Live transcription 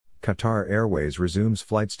Qatar Airways resumes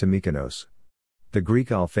flights to Mykonos. The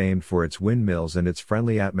Greek isle, famed for its windmills and its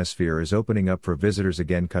friendly atmosphere, is opening up for visitors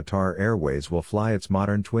again. Qatar Airways will fly its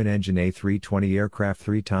modern twin-engine A320 aircraft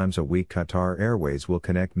 3 times a week. Qatar Airways will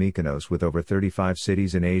connect Mykonos with over 35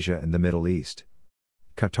 cities in Asia and the Middle East.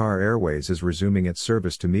 Qatar Airways is resuming its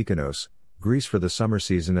service to Mykonos, Greece for the summer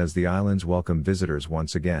season as the islands welcome visitors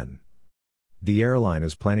once again. The airline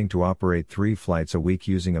is planning to operate 3 flights a week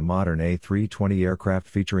using a modern A320 aircraft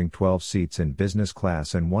featuring 12 seats in business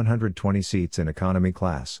class and 120 seats in economy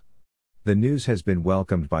class. The news has been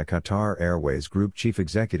welcomed by Qatar Airways Group Chief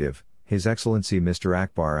Executive, His Excellency Mr.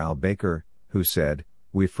 Akbar Al Baker, who said,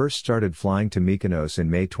 "We first started flying to Mykonos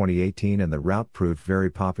in May 2018 and the route proved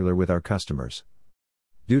very popular with our customers.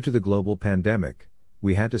 Due to the global pandemic,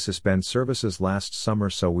 we had to suspend services last summer,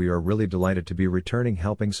 so we are really delighted to be returning,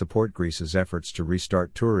 helping support Greece's efforts to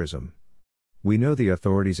restart tourism. We know the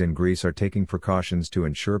authorities in Greece are taking precautions to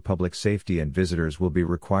ensure public safety and visitors will be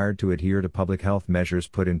required to adhere to public health measures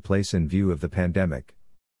put in place in view of the pandemic.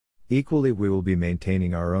 Equally, we will be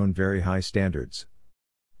maintaining our own very high standards."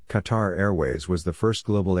 Qatar Airways was the first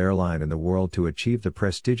global airline in the world to achieve the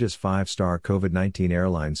prestigious 5-star COVID-19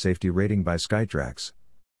 airline safety rating by Skytrax.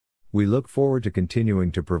 We look forward to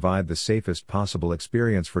continuing to provide the safest possible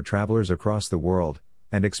experience for travelers across the world,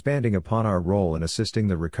 and expanding upon our role in assisting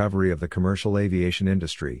the recovery of the commercial aviation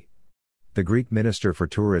industry. The Greek Minister for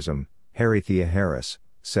Tourism, Harry Theoharis,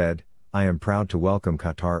 said, "I am proud to welcome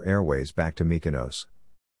Qatar Airways back to Mykonos.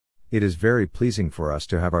 It is very pleasing for us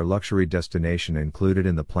to have our luxury destination included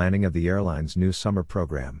in the planning of the airline's new summer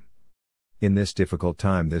program. In this difficult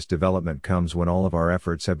time, this development comes when all of our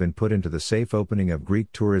efforts have been put into the safe opening of Greek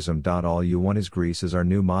tourism. All you want is Greece is our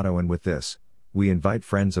new motto, and with this, we invite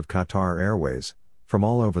friends of Qatar Airways, from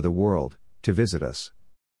all over the world, to visit us."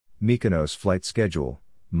 Mykonos flight schedule: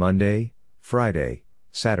 Monday, Friday,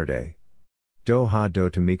 Saturday. Doha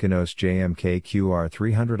to Mykonos JMK QR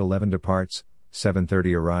 311 departs,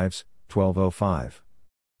 7:30 arrives, 12:05.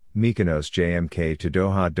 Mykonos JMK to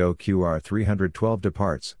Doha QR 312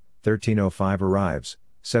 departs, 13:05 arrives,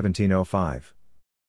 17:05.